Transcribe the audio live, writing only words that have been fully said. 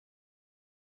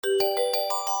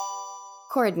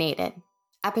Coordinated,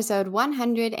 episode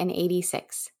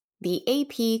 186, the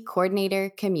AP Coordinator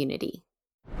Community.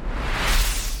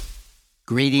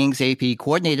 Greetings, AP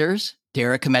coordinators.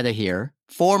 Derek Cometa here,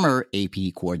 former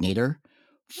AP coordinator,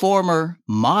 former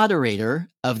moderator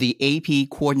of the AP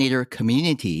Coordinator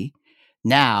Community,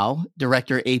 now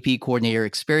Director AP Coordinator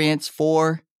Experience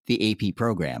for the AP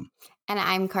program. And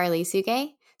I'm Carly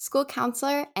Suge, school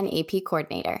counselor and AP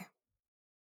coordinator.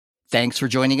 Thanks for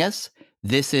joining us.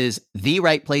 This is the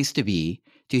right place to be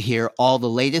to hear all the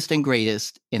latest and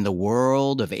greatest in the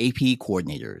world of AP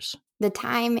coordinators. The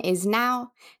time is now.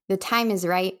 The time is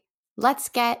right. Let's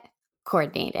get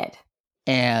coordinated.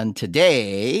 And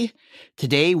today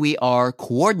we are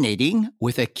coordinating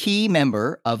with a key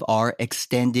member of our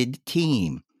extended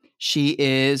team. She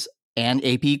is an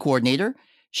AP coordinator.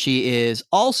 She is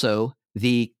also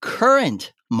the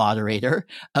current moderator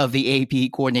of the AP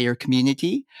Coordinator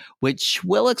Community, which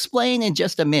we'll explain in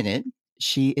just a minute.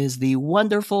 She is the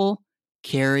wonderful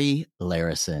Carrie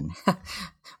Larison.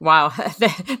 Wow.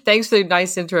 Thanks for the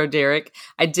nice intro, Derek.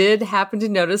 I did happen to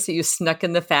notice that you snuck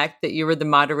in the fact that you were the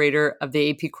moderator of the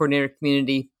AP Coordinator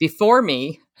Community before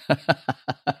me.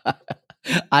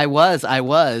 I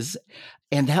was.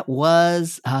 And that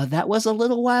was a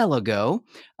little while ago.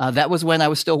 That was when I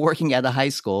was still working at a high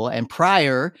school and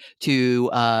prior to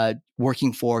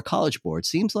working for College Board.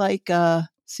 Seems like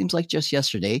just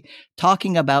yesterday.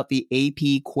 Talking about the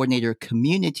AP Coordinator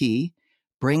Community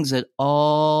brings it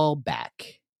all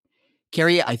back.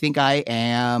 Carrie, I think I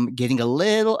am getting a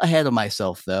little ahead of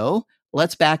myself, though.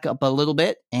 Let's back up a little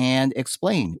bit and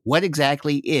explain what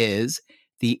exactly is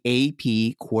the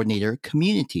AP Coordinator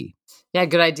Community. Yeah,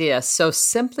 good idea. So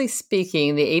simply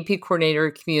speaking, the AP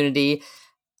Coordinator Community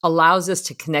allows us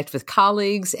to connect with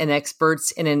colleagues and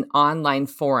experts in an online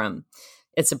forum.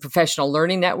 It's a professional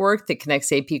learning network that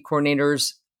connects AP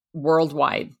coordinators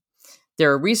worldwide.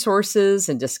 There are resources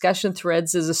and discussion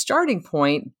threads as a starting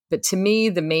point, but to me,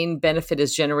 the main benefit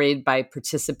is generated by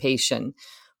participation.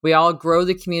 We all grow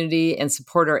the community and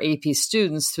support our AP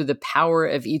students through the power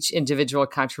of each individual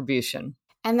contribution.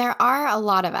 And there are a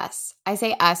lot of us. I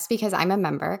say us because I'm a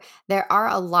member. There are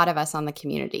a lot of us on the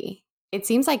community. It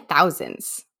seems like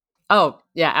thousands. Oh,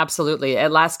 yeah, absolutely.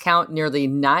 At last count, nearly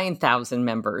 9,000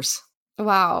 members.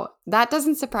 Wow, that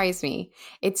doesn't surprise me.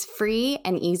 It's free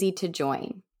and easy to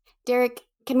join. Derek,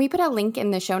 can we put a link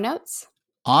in the show notes?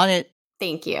 On it.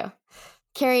 Thank you.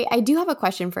 Carrie, I do have a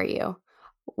question for you.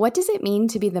 What does it mean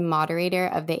to be the moderator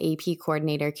of the AP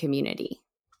Coordinator Community?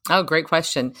 Oh, great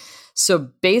question. So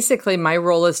basically, my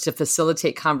role is to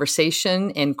facilitate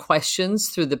conversation and questions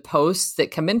through the posts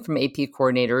that come in from AP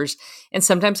coordinators. And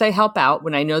sometimes I help out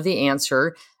when I know the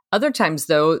answer. Other times,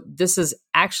 though, this is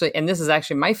actually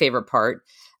my favorite part.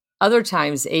 Other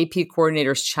times, AP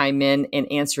coordinators chime in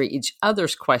and answer each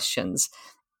other's questions.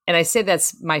 And I say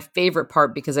that's my favorite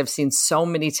part because I've seen so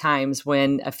many times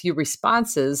when a few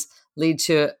responses lead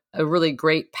to a really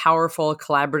great, powerful,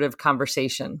 collaborative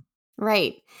conversation.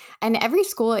 Right. And every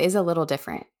school is a little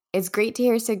different. It's great to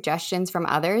hear suggestions from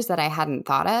others that I hadn't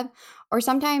thought of, or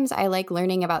sometimes I like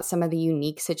learning about some of the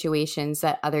unique situations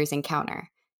that others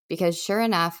encounter. Because sure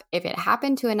enough, if it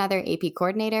happened to another AP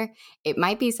coordinator, it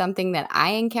might be something that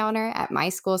I encounter at my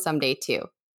school someday too.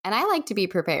 And I like to be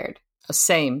prepared.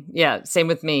 Same. Yeah, same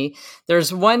with me.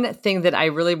 There's one thing that I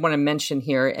really want to mention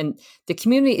here, and the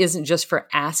community isn't just for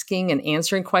asking and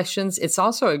answering questions. It's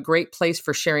also a great place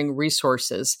for sharing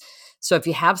resources. So if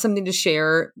you have something to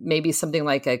share, maybe something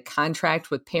like a contract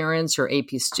with parents or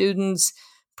AP students,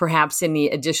 perhaps any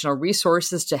additional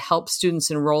resources to help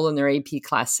students enroll in their AP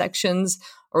class sections,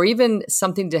 or even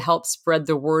something to help spread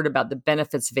the word about the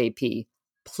benefits of AP,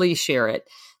 please share it.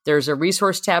 There's a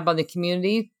resource tab on the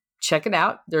community. Check it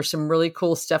out. There's some really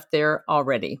cool stuff there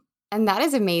already. And that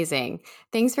is amazing.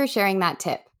 Thanks for sharing that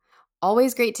tip.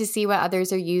 Always great to see what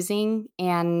others are using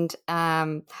and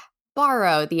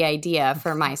borrow the idea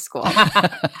for my school.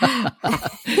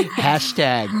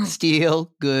 Hashtag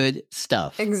steal good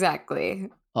stuff. Exactly.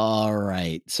 All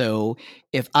right. So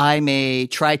if I may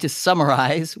try to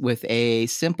summarize with a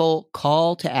simple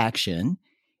call to action,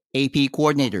 AP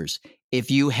coordinators,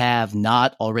 if you have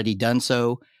not already done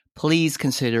so, please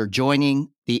consider joining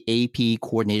the AP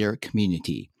Coordinator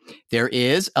Community. There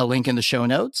is a link in the show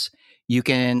notes. You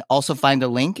can also find the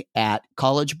link at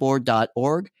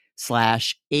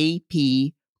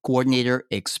collegeboard.org/AP Coordinator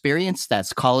Experience.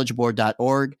 That's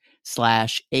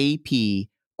collegeboard.org/AP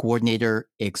Coordinator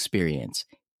Experience.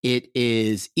 It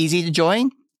is easy to join.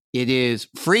 It is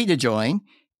free to join.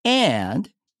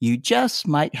 And you just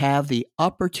might have the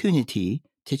opportunity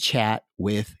to chat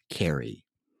with Carrie.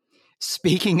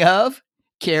 Speaking of,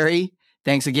 Carrie,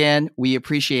 Thanks again. We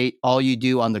appreciate all you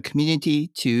do on the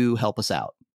community to help us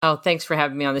out. Oh, thanks for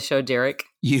having me on the show, Derek.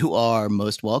 You are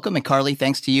most welcome. And Carly,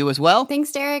 thanks to you as well.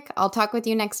 Thanks, Derek. I'll talk with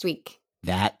you next week.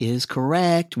 That is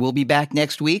correct. We'll be back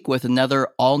next week with another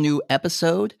all-new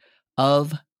episode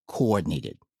of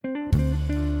Coordinated.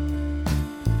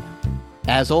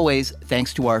 As always,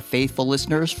 thanks to our faithful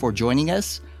listeners for joining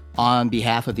us. On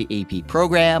behalf of the AP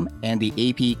program and the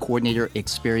AP Coordinator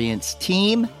Experience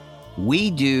team,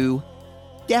 we do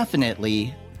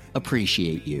definitely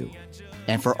appreciate you.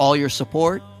 And for all your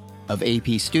support of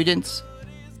AP students,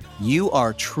 you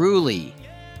are truly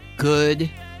good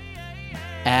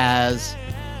as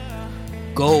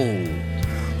gold.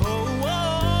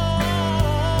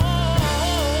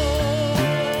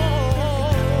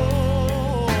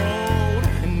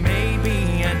 And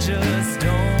maybe I just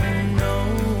don't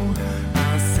know.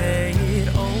 I'll say it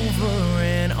over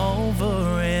and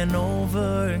over and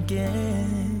over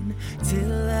again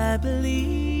till I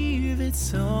believe it's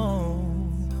so.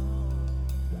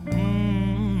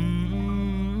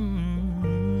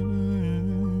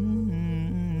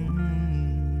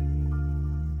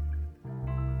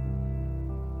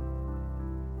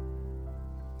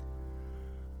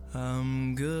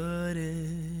 I'm good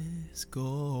as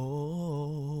gold.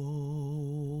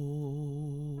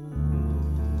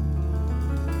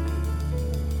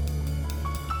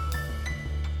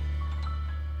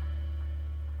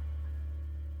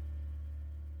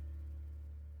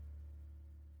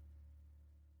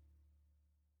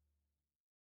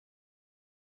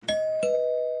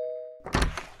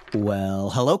 Well,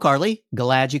 hello, Carly.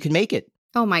 Glad you could make it.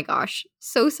 Oh my gosh.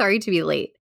 So sorry to be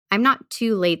late. I'm not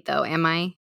too late though, am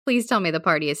I? Please tell me the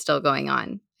party is still going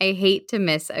on. I hate to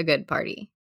miss a good party.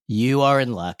 You are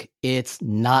in luck. It's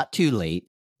not too late.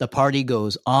 The party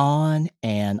goes on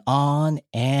and on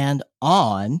and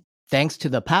on thanks to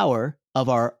the power of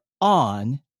our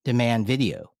on-demand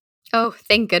video. Oh,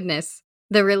 thank goodness.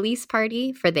 The release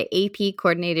party for the AP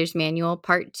Coordinators Manual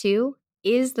Part 2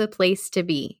 is the place to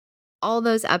be. All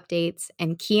those updates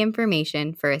and key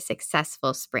information for a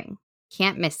successful spring.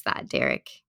 Can't miss that, Derek.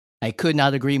 I could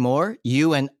not agree more.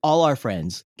 You and all our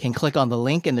friends can click on the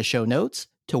link in the show notes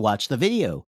to watch the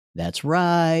video. That's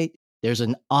right. There's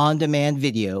an on-demand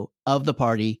video of the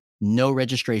party, no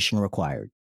registration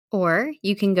required. Or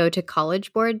you can go to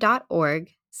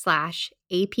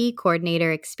collegeboard.org/AP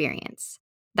Coordinator Experience.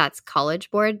 That's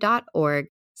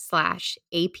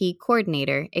collegeboard.org/AP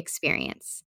Coordinator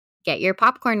Experience. Get your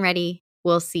popcorn ready.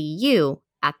 We'll see you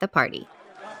at the party.